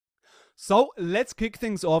So let's kick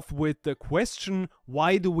things off with the question,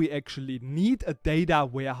 why do we actually need a data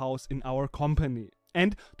warehouse in our company?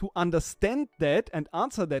 And to understand that and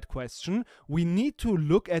answer that question, we need to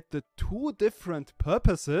look at the two different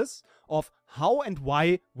purposes of how and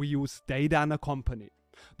why we use data in a company.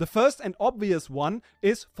 The first and obvious one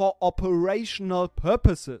is for operational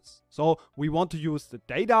purposes. So we want to use the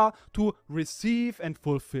data to receive and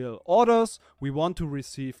fulfill orders, we want to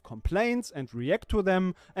receive complaints and react to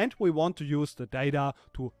them, and we want to use the data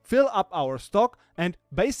to fill up our stock and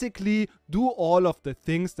basically do all of the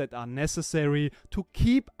things that are necessary to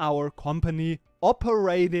keep our company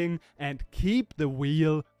operating and keep the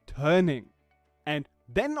wheel turning. And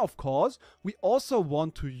then, of course, we also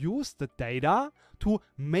want to use the data to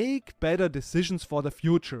make better decisions for the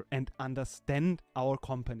future and understand our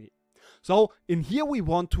company. So in here we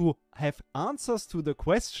want to have answers to the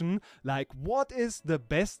question like, what is the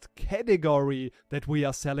best category that we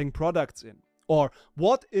are selling products in? Or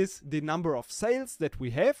what is the number of sales that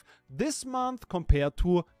we have this month compared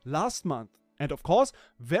to last month? And of course,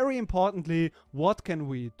 very importantly, what can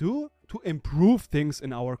we do to improve things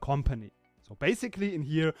in our company? So basically in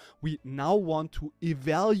here, we now want to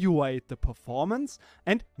evaluate the performance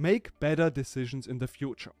and make better decisions in the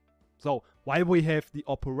future. So while we have the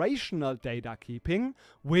operational data keeping,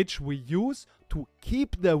 which we use to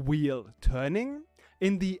keep the wheel turning,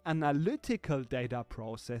 in the analytical data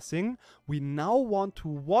processing, we now want to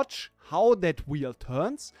watch how that wheel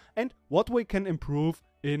turns and what we can improve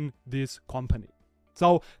in this company.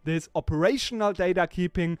 So this operational data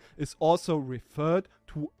keeping is also referred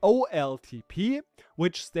to OLTP,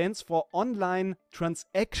 which stands for online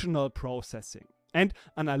transactional processing. And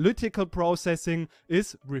analytical processing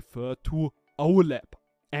is referred to OLAP.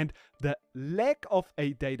 And the lack of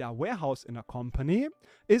a data warehouse in a company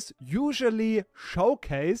is usually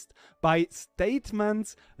showcased by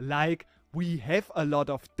statements like, we have a lot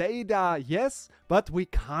of data, yes, but we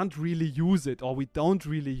can't really use it, or we don't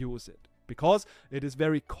really use it. Because it is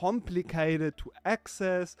very complicated to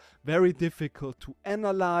access, very difficult to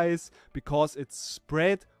analyze, because it's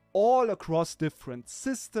spread all across different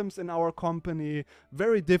systems in our company,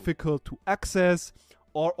 very difficult to access,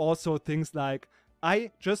 or also things like,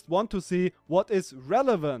 I just want to see what is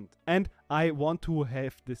relevant and I want to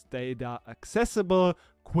have this data accessible,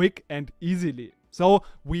 quick and easily. So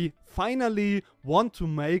we finally want to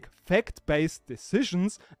make fact-based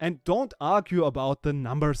decisions and don't argue about the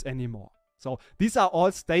numbers anymore. So these are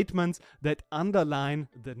all statements that underline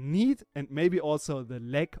the need and maybe also the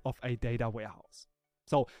lack of a data warehouse.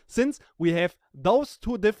 So since we have those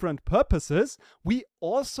two different purposes, we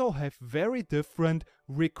also have very different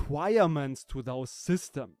requirements to those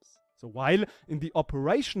systems. So while in the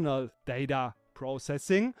operational data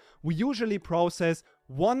processing, we usually process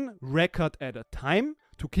one record at a time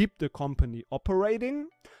to keep the company operating,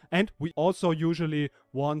 and we also usually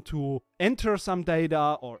want to enter some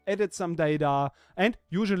data or edit some data, and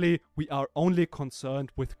usually we are only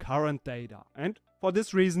concerned with current data. And for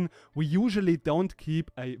this reason, we usually don't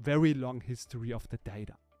keep a very long history of the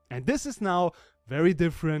data. And this is now very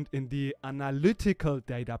different in the analytical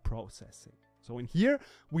data processing. So in here,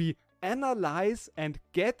 we analyze and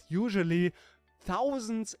get usually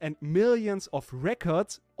thousands and millions of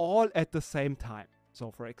records all at the same time.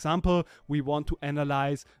 So for example, we want to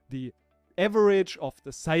analyze the average of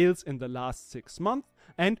the sales in the last 6 months,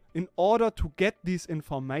 and in order to get this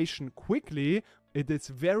information quickly, it is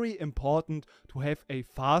very important to have a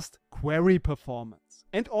fast query performance.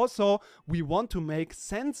 And also, we want to make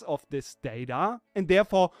sense of this data, and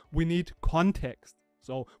therefore we need context.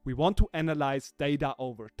 So we want to analyze data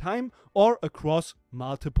over time or across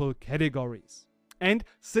multiple categories. And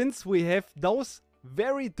since we have those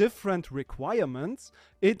very different requirements,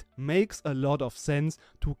 it makes a lot of sense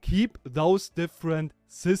to keep those different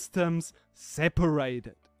systems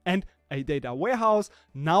separated. And a data warehouse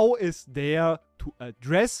now is there to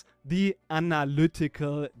address the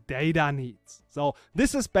analytical data needs. So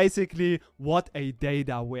this is basically what a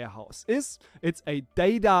data warehouse is. It's a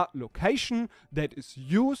data location that is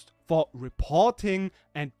used for reporting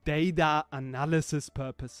and data analysis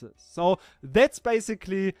purposes. So that's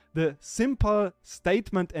basically the simple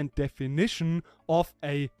statement and definition of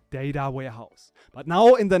a data warehouse. But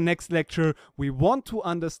now in the next lecture, we want to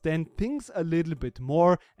understand things a little bit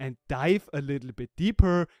more and dive a little bit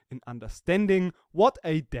deeper in understanding what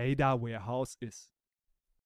a data warehouse is.